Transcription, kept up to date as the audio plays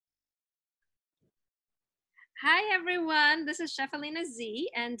Hi everyone, this is Chef Alina Z,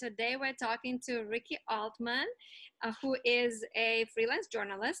 and today we're talking to Ricky Altman, who is a freelance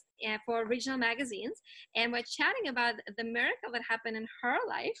journalist for regional magazines, and we're chatting about the miracle that happened in her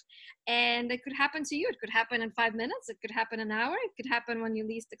life, and it could happen to you. It could happen in 5 minutes. It could happen an hour. It could happen when you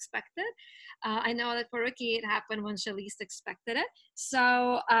least expect it. I know that for Ricky, it happened when she least expected it.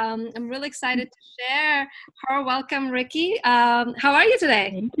 So I'm really excited to share her. Welcome, Ricky. How are you today?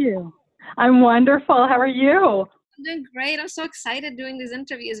 Thank you. I'm wonderful. How are you? I'm doing great. I'm so excited doing these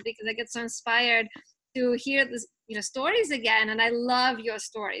interviews because I get so inspired to hear this, stories again, and I love your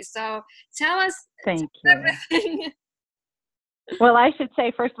stories. So tell Thank you. us everything. Well, I should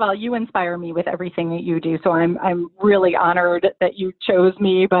say, first of all, you inspire me with everything that you do. So I'm really honored that you chose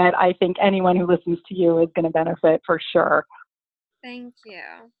me, but I think anyone who listens to you is going to benefit for sure. Thank you.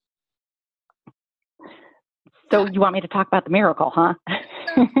 So, So you want me to talk about the miracle, huh?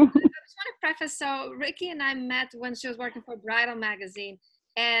 so I just want to preface. So Ricky and I met when she was working for Bridal Magazine,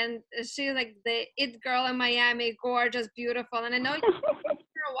 and she's like the it girl in Miami, gorgeous, beautiful. And I know for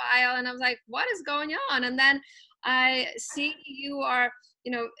a while, and I was like, what is going on? And then I see you are,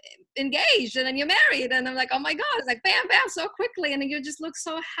 you know, engaged, and then you're married, and I'm like, oh my god, it's like bam bam so quickly, and you just look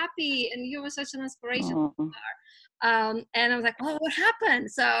so happy, and you were such an inspiration. Oh. And I was like, oh, what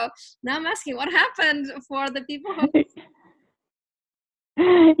happened? So now I'm asking, what happened for the people who.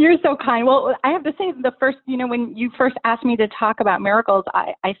 You're so kind. Well, I have to say, the first, when you first asked me to talk about miracles,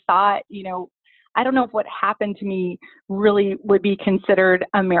 I thought, I don't know if what happened to me really would be considered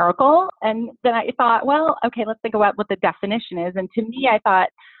a miracle. And then I thought, well, okay, let's think about what the definition is. And to me, I thought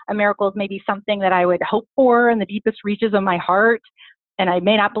a miracle is maybe something that I would hope for in the deepest reaches of my heart. And I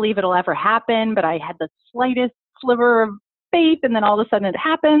may not believe it'll ever happen, but I had the slightest sliver of faith. And then all of a sudden it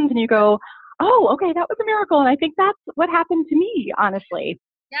happens, and you go, oh, okay, that was a miracle. And I think that's what happened to me, honestly.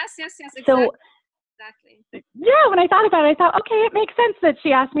 Yes, yes, yes, So, exactly, exactly. yeah, when I thought about it, I thought, okay, it makes sense that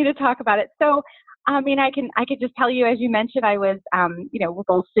she asked me to talk about it. So, I mean, I could just tell you, as you mentioned, I was, we're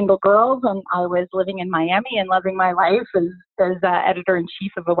both single girls, and I was living in Miami and loving my life as editor in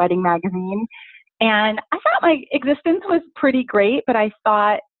chief of a wedding magazine. And I thought my existence was pretty great, but I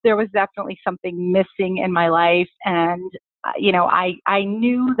thought there was definitely something missing in my life. And, I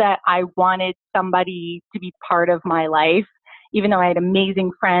knew that I wanted somebody to be part of my life. Even though I had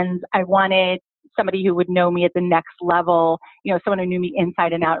amazing friends, I wanted somebody who would know me at the next level, someone who knew me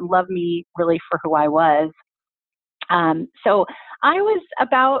inside and out and loved me really for who I was. So I was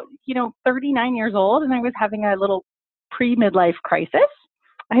about, 39 years old, and I was having a little pre-midlife crisis.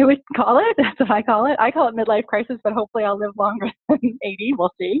 I would call it. That's what I call it. I call it midlife crisis, but hopefully I'll live longer than 80.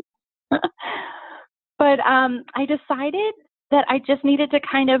 We'll see. But I decided that I just needed to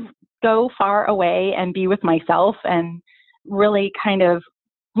kind of go far away and be with myself and really kind of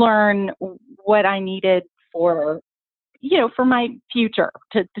learn what I needed for, for my future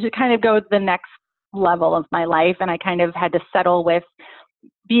to kind of go to the next level of my life. And I kind of had to settle with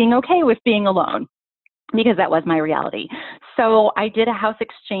being okay with being alone because that was my reality. So I did a house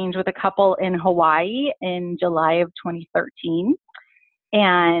exchange with a couple in Hawaii in July of 2013.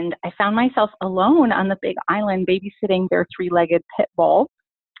 And I found myself alone on the big island babysitting their three-legged pit bull.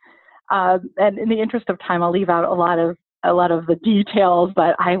 And in the interest of time, I'll leave out a lot of the details,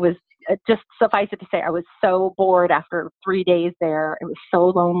 but I was just suffice it to say, I was so bored after 3 days there. It was so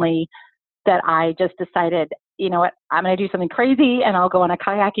lonely that I just decided, you know what, I'm going to do something crazy, and I'll go on a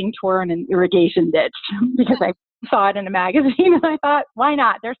kayaking tour in an irrigation ditch because I saw it in a magazine, and I thought, why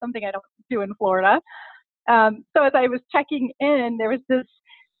not? There's something I don't do in Florida. So as I was checking in, there was this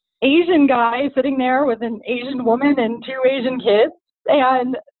Asian guy sitting there with an Asian woman and two Asian kids.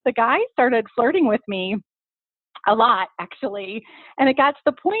 And the guy started flirting with me a lot, actually. And it got to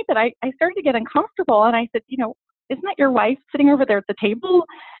the point that I started to get uncomfortable. And I said, isn't that your wife sitting over there at the table?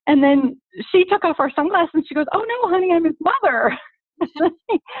 And then she took off her sunglasses and she goes, oh, no, honey, I'm his mother.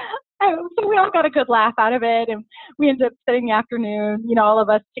 So we all got a good laugh out of it. And we ended up spending the afternoon, all of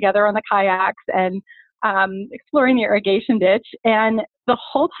us together on the kayaks and exploring the irrigation ditch. And the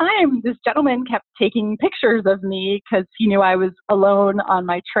whole time, this gentleman kept taking pictures of me because he knew I was alone on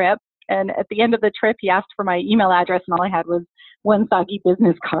my trip. And at the end of the trip, he asked for my email address, and all I had was one soggy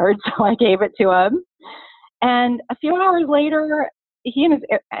business card. So I gave it to him. And a few hours later, he and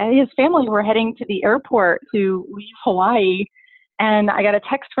his family were heading to the airport to leave Hawaii. And I got a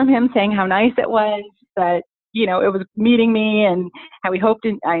text from him saying how nice it was that, it was meeting me and how he hoped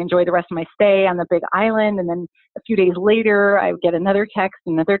I enjoy the rest of my stay on the big island. And then a few days later, I would get another text,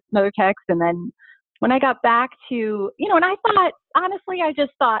 another text. And then when I got back to, and I thought, honestly, I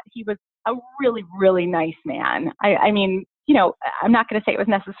just thought he was a really, really nice man. I mean, I'm not going to say it was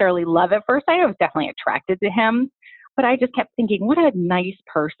necessarily love at first sight. I was definitely attracted to him, but I just kept thinking, what a nice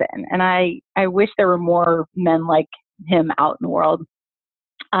person. And I wish there were more men like him out in the world.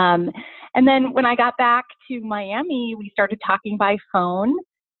 Um, and then when I got back to Miami, we started talking by phone.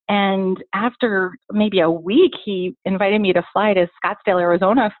 And after maybe a week, he invited me to fly to Scottsdale,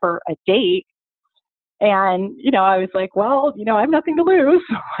 Arizona for a date. And, I was like, well, I have nothing to lose.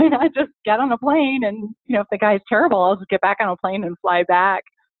 Why not just get on a plane? And, if the guy's terrible, I'll just get back on a plane and fly back.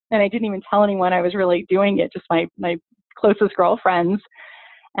 And I didn't even tell anyone I was really doing it, just my closest girlfriends.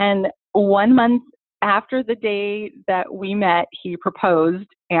 And 1 month after the day that we met, he proposed.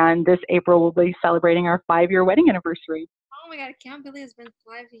 And this April, we'll be celebrating our 5-year wedding anniversary. Oh my God, I can't believe it's been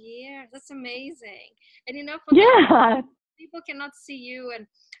 5 years. That's amazing. And for Yeah. people cannot see you and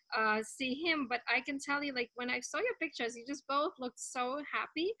see him, but I can tell you, like, when I saw your pictures, you just both looked so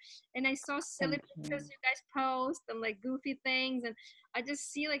happy. And I saw silly pictures you guys post and like goofy things. And I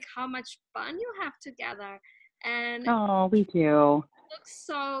just see like how much fun you have together. And Oh, we do. it looks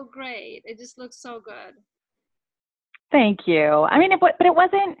so great. It just looks so good. Thank you. I mean, but it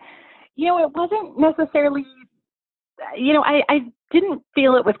wasn't, it wasn't necessarily, I didn't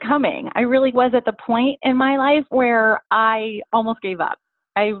feel it was coming. I really was at the point in my life where I almost gave up.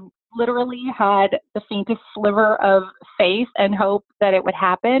 I literally had the faintest sliver of faith and hope that it would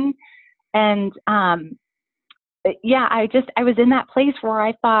happen. And, yeah, I was in that place where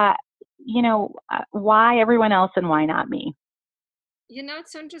I thought, why everyone else and why not me?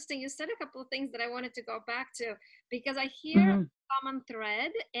 It's so interesting. You said a couple of things that I wanted to go back to because I hear Mm-hmm. a common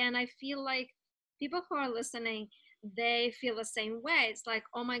thread, and I feel like people who are listening, they feel the same way. It's like,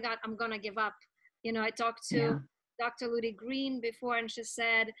 oh my God, I'm gonna give up. I talked to Yeah. Dr. Ludi Green before, and she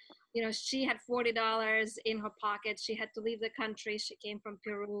said, she had $40 in her pocket. She had to leave the country. She came from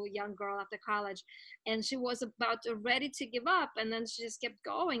Peru, young girl after college, and she was about ready to give up, and then she just kept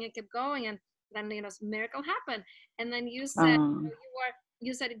going and kept going, and then miracle happened. And then you said Um,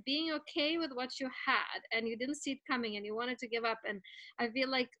 you said being okay with what you had and you didn't see it coming and you wanted to give up. And I feel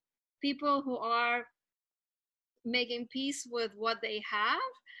like people who are making peace with what they have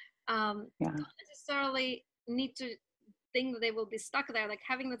yeah. don't necessarily need to think that they will be stuck there, like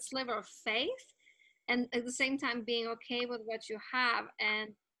having that sliver of faith and at the same time being okay with what you have and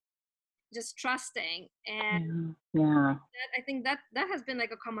just trusting. And Yeah. Yeah. I think that has been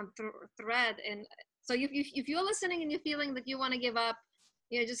like a common thread. And so if you're listening and you're feeling that you want to give up,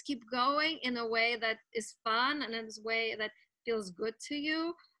 just keep going in a way that is fun and in a way that feels good to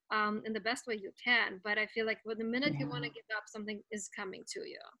you, in the best way you can. But I feel like with the minute you want to Yeah. give up, something is coming to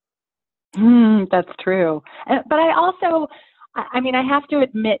you. That's true. But I also, I mean, I have to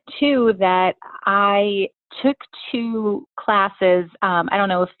admit too that I took 2 classes. I don't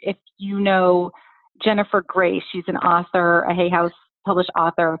know if you know Jennifer Grace. She's an author, a Hay House published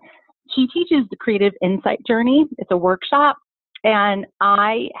author. She teaches the Creative Insight Journey. It's a workshop. And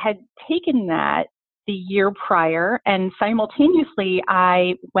I had taken that the year prior, and simultaneously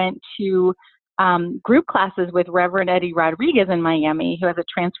I went to group classes with Reverend Eddie Rodriguez in Miami, who has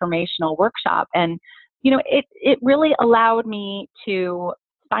a transformational workshop. And, it really allowed me to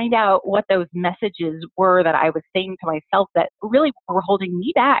find out what those messages were that I was saying to myself that really were holding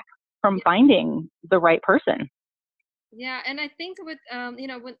me back from Yeah, finding the right person. yeah. And I think with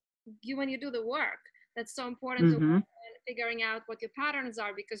when you do the work, that's so important to Hmm. figuring out what your patterns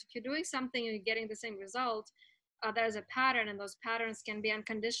are, because if you're doing something and you're getting the same result, there's a pattern, and those patterns can be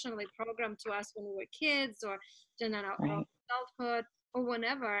unconditionally programmed to us when we were kids or our Right. adulthood or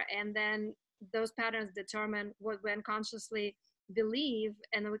whenever. And then those patterns determine what we unconsciously believe,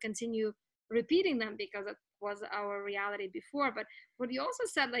 and then we continue repeating them because it was our reality before. But what you also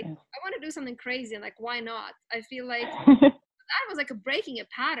said, like, Yes. I want to do something crazy, and like, why not? I feel like that was like a breaking a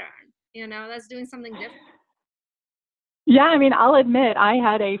pattern, that's doing something different. Yeah, I mean, I'll admit I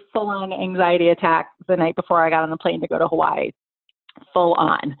had a full on anxiety attack the night before I got on the plane to go to Hawaii, full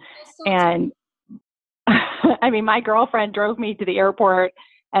on. So And I mean, my girlfriend drove me to the airport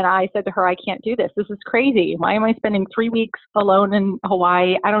and I said to her, I can't do this. This is crazy. Why am I spending 3 weeks alone in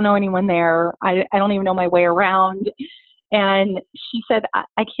Hawaii? I don't know anyone there. I don't even know my way around. And she said,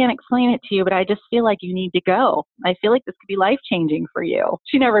 I can't explain it to you, but I just feel like you need to go. I feel like this could be life changing for you.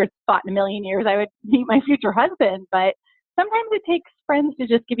 She never thought in a million years I would meet my future husband, but sometimes it takes friends to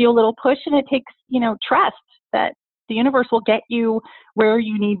just give you a little push, and it takes, trust that the universe will get you where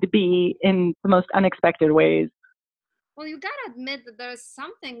you need to be in the most unexpected ways. well, you gotta admit that there's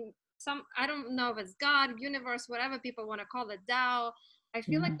something, I don't know if it's God, universe, whatever people want to call it, Tao, I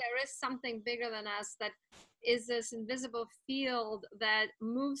feel like there is something bigger than us that is this invisible field that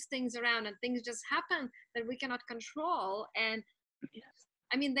moves things around, and things just happen that we cannot control. And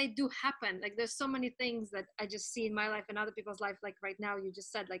I mean, they do happen. Like, there's so many things that I just see in my life and other people's life. Like right now, you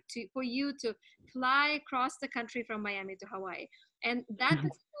just said, like, for you to fly across the country from Miami to Hawaii, and that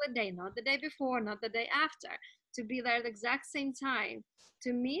particular day, not the day before, not the day after, to be there at the exact same time,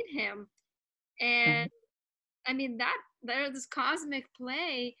 to meet him. And I mean, that there's this cosmic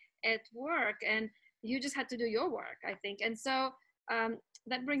play at work, and you just had to do your work, I think. And so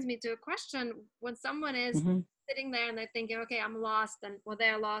that brings me to a question: when someone is Mm-hmm. sitting there and they're thinking, okay, I'm lost, and well,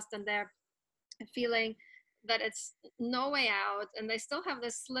 they're lost, and they're feeling that it's no way out, and they still have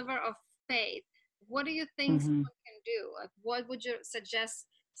this sliver of faith, what do you think Mm-hmm. someone can do? Like, what would you suggest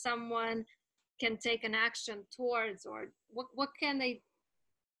someone can take an action towards, or what can they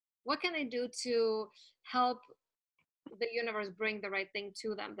do to help the universe bring the right thing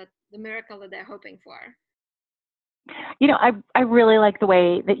to them, that the miracle that they're hoping for? You know, I really like the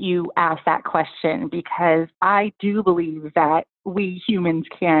way that you asked that question, because I do believe that we humans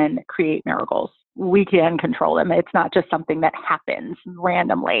can create miracles. We can control them. It's not just something that happens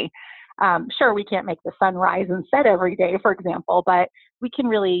randomly. Sure, we can't make the sun rise and set every day, for example, but we can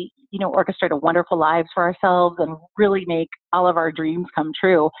really, orchestrate a wonderful lives for ourselves and really make all of our dreams come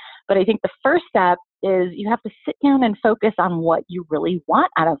true. But I think the first step is you have to sit down and focus on what you really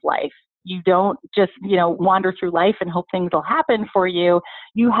want out of life. You don't just, wander through life and hope things will happen for you.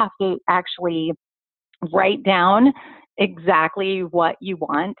 You have to actually write down exactly what you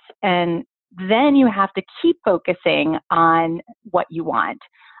want. And then you have to keep focusing on what you want.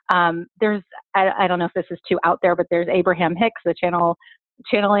 I don't know if this is too out there, but there's Abraham Hicks, the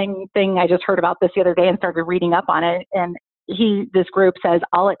channeling thing. I just heard about this the other day and started reading up on it. And this group says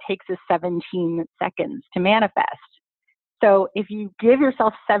all it takes is 17 seconds to manifest. So if you give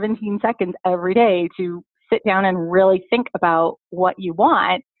yourself 17 seconds every day to sit down and really think about what you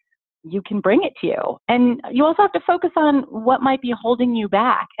want, you can bring it to you. And you also have to focus on what might be holding you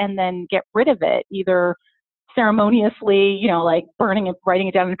back and then get rid of it, either ceremoniously, like burning it, writing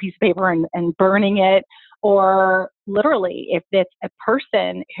it down on a piece of paper and burning it, or literally, if it's a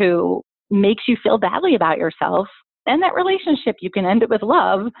person who makes you feel badly about yourself, end that relationship. You can end it with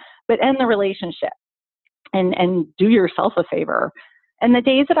love, but end the relationship and do yourself a favor. And the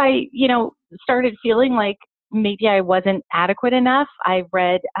days that I, started feeling like maybe I wasn't adequate enough, I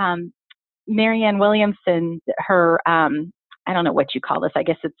read Marianne Williamson, her, I don't know what you call this. I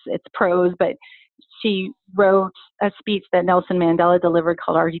guess it's prose, but she wrote a speech that Nelson Mandela delivered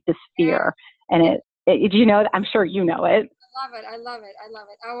called Our Deepest Fear. And I'm sure you know it. I love it.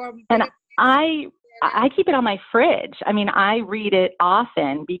 And I keep it on my fridge. I mean, I read it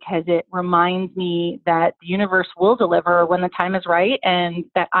often because it reminds me that the universe will deliver when the time is right, and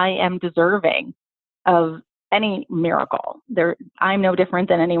that I am deserving of any miracle. I'm no different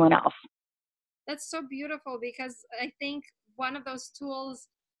than anyone else. That's so beautiful, because I think one of those tools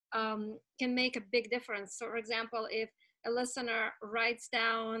can make a big difference. So, for example, if a listener writes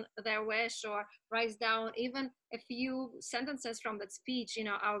down their wish, or writes down even a few sentences from that speech,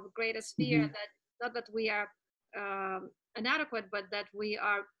 our greatest fear, that not that we are inadequate, but that we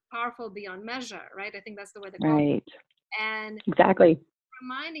are powerful beyond measure, right? I think that's the way they call it. Right. And exactly.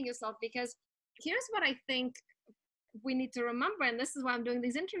 reminding yourself, because here's what I think we need to remember, and this is why I'm doing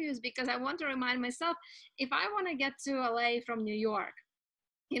these interviews, because I want to remind myself, if I want to get to LA from New York,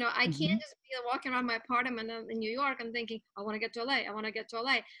 I can't just be walking around my apartment in New York and thinking, I want to get to LA, I want to get to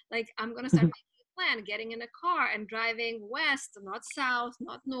LA. Like, I'm going to start making a plan, getting in a car and driving west, not south,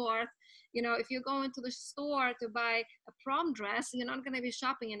 not north. If you go into the store to buy a prom dress, you're not going to be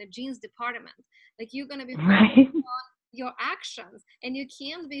shopping in a jeans department. Like, you're going to be focused on your actions, and you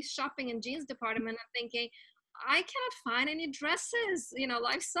can't be shopping in jeans department and thinking, I cannot find any dresses.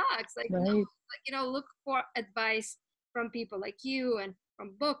 Life sucks. Like, Right. no, like, look for advice from people like you, and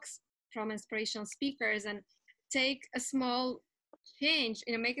from books, from inspirational speakers, and take a small change,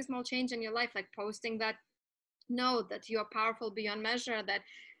 make a small change in your life, like posting that note that you are powerful beyond measure, that,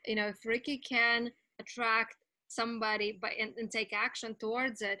 if Ricky can attract somebody and take action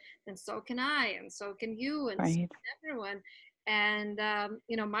towards it, then so can I, and so can you, and so Right. can everyone. And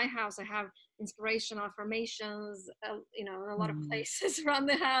my house, I have inspirational affirmations, in a lot of places around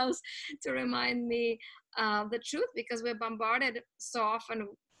the house, to remind me the truth, because we're bombarded so often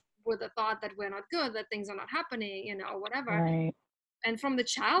with the thought that we're not good, that things are not happening, or whatever. Right. And from the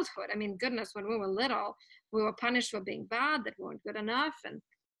childhood, I mean, goodness, when we were little, we were punished for being bad, that we weren't good enough. And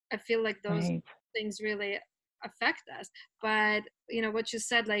I feel like those things really affect us. But what you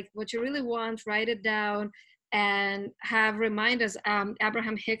said, like, what you really want, write it down, and have reminders.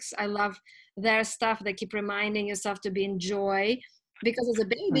 Abraham Hicks, I love their stuff. They keep reminding yourself to be in joy, because as a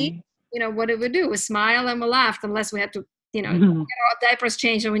baby, Right. what did we do? We smile and we laughed, unless we had to, get Mhm. our diapers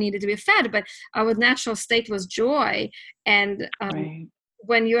changed and we needed to be fed. But our natural state was joy. And Right.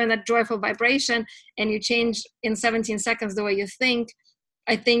 when you're in that joyful vibration and you change in 17 seconds the way you think,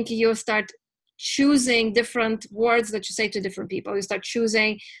 I think you start choosing different words that you say to different people. You start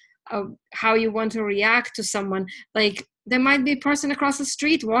choosing how you want to react to someone. Like, there might be a person across the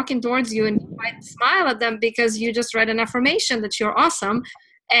street walking towards you, and you might smile at them because you just read an affirmation that you're awesome,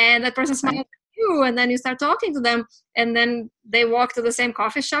 and that person smiles Right. at you, and then you start talking to them, and then they walk to the same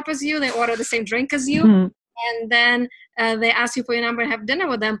coffee shop as you, they order the same drink as you, Mhm. and then they ask you for your number and have dinner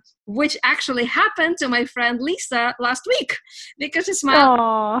with them, which actually happened to my friend Lisa last week, because she smiled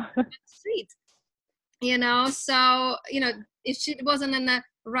Aw. on the street. So if she wasn't in the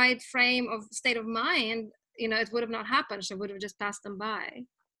right frame of state of mind, it would have not happened. She would have just passed them by.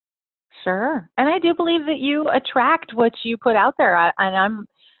 Sure. And I do believe that you attract what you put out there.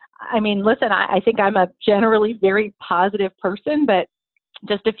 I mean, listen, I think I'm a generally very positive person, but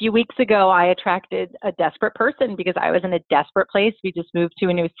just a few weeks ago, I attracted a desperate person because I was in a desperate place. We just moved to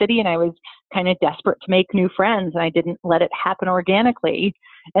a new city and I was kind of desperate to make new friends, and I didn't let it happen organically.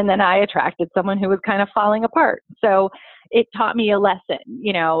 And then I attracted someone who was kind of falling apart. So it taught me a lesson,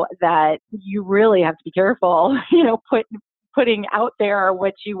 that you really have to be careful, putting out there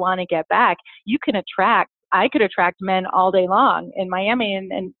what you want to get back. I could attract men all day long in Miami.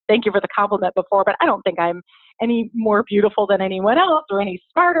 And thank you for the compliment before, but I don't think I'm any more beautiful than anyone else or any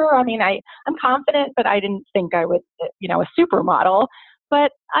smarter. I mean, I'm confident, but I didn't think I was, a supermodel.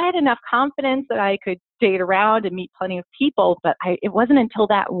 But I had enough confidence that I could date around and meet plenty of people. But it wasn't until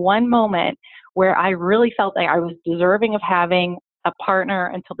that one moment where I really felt like I was deserving of having a partner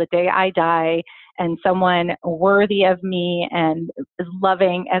until the day I die, and someone worthy of me and as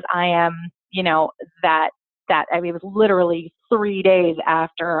loving as I am, that I mean, it was literally 3 days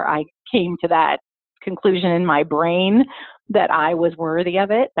after I came to that conclusion in my brain that I was worthy of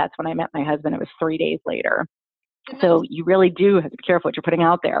it. That's when I met my husband. It was 3 days later. You know, So you really do have to be careful what you're putting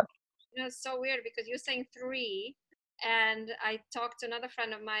out there. it's so weird because you're saying three, and I talked to another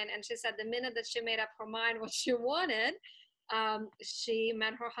friend of mine, and she said the minute that she made up her mind what she wanted, she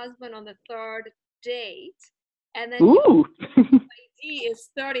met her husband on the third date, and then Ooh. he is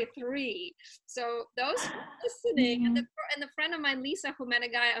 33. So those who are listening, and the friend of mine, Lisa, who met a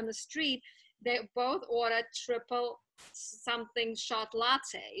guy on the street, they both ordered triple something shot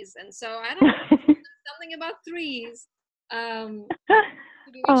lattes, and so I don't know, something about threes.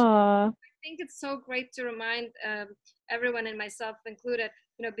 To be which Aw, I think it's so great to remind everyone, and myself included,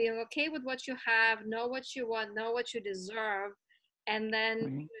 being okay with what you have, know what you want, know what you deserve, and then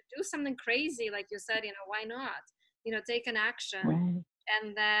right, do something crazy, like you said. Why not? Take an action, right,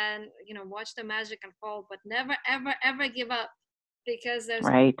 and then watch the magic unfold. But never, ever, ever give up, because there's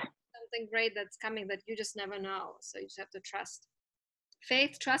right. something great that's coming that you just never know. So you just have to trust,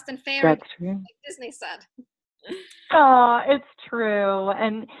 faith, trust, and fairy, That's true. like Disney said. Oh, it's true.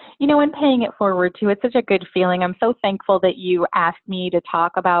 And, and paying it forward too, it's such a good feeling. I'm so thankful that you asked me to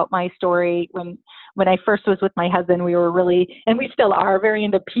talk about my story. When I first was with my husband, we were really, and we still are, very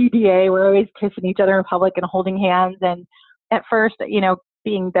into PDA. We're always kissing each other in public and holding hands. And at first,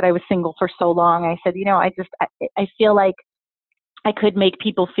 being that I was single for so long, I said, I feel like I could make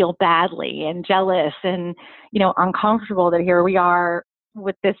people feel badly and jealous and, uncomfortable that here we are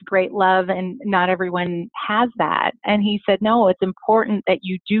with this great love and not everyone has that. And he said, no, it's important that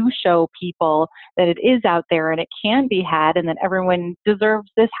you do show people that it is out there and it can be had and that everyone deserves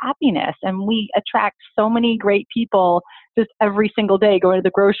this happiness. And we attract so many great people just every single day going to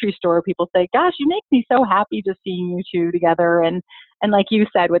the grocery store. People say, gosh, you make me so happy just seeing you two together. And like you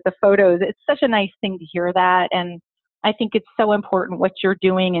said, with the photos, it's such a nice thing to hear that. And I think it's so important what you're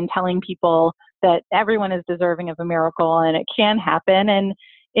doing and telling people that everyone is deserving of a miracle and it can happen. And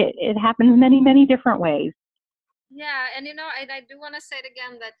it happens many, many different ways. Yeah, and I do want to say it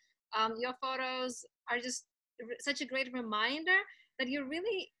again that your photos are just such a great reminder that you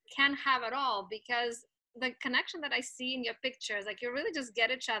really can have it all, because the connection that I see in your pictures, like you really just get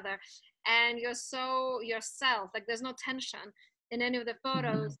each other, and you're so yourself. Like there's no tension in any of the Mhm.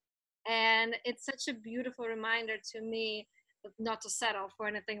 photos, and it's such a beautiful reminder to me not to settle for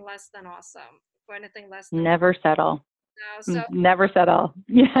anything less than awesome, for anything less than Never settle. so Never settle.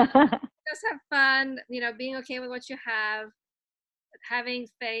 Yeah. just have fun, being okay with what you have, having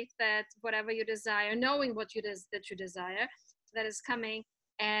faith that whatever you desire, knowing what that you desire, that is coming,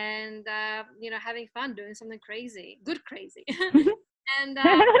 and having fun doing something crazy, good crazy, and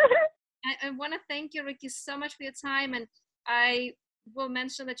I want to thank you, Ricky, so much for your time. And I will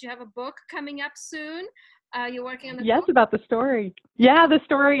mention that you have a book coming up soon. You're working on the Yes, book. about the story. Yeah, the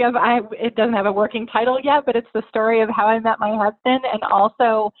story of it doesn't have a working title yet, but it's the story of how I met my husband, and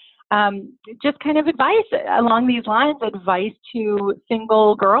also just kind of advice along these lines, advice to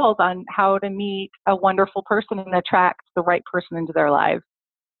single girls on how to meet a wonderful person and attract the right person into their lives.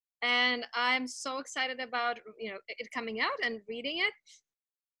 And I'm so excited about it coming out and reading it,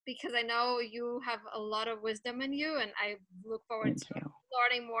 because I know you have a lot of wisdom in you, and I look forward Thank to you.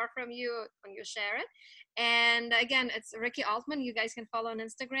 learning more from you when you share it. And again, it's Ricky Altman. You guys can follow on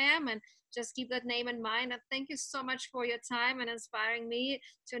Instagram and just keep that name in mind. And thank you so much for your time and inspiring me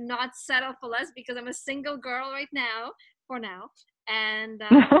to not settle for less, because I'm a single girl right now, for now. And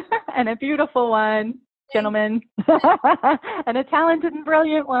And a beautiful one, gentlemen, and a talented and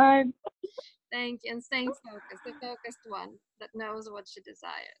brilliant one. thank you. And staying focused, the focused one that knows what she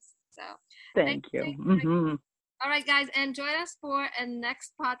desires. So thank Thank you. you. Thank you. Mm-hmm. All right, guys, and join us for a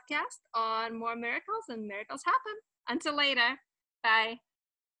next podcast on more miracles, and miracles happen. Until later. Bye.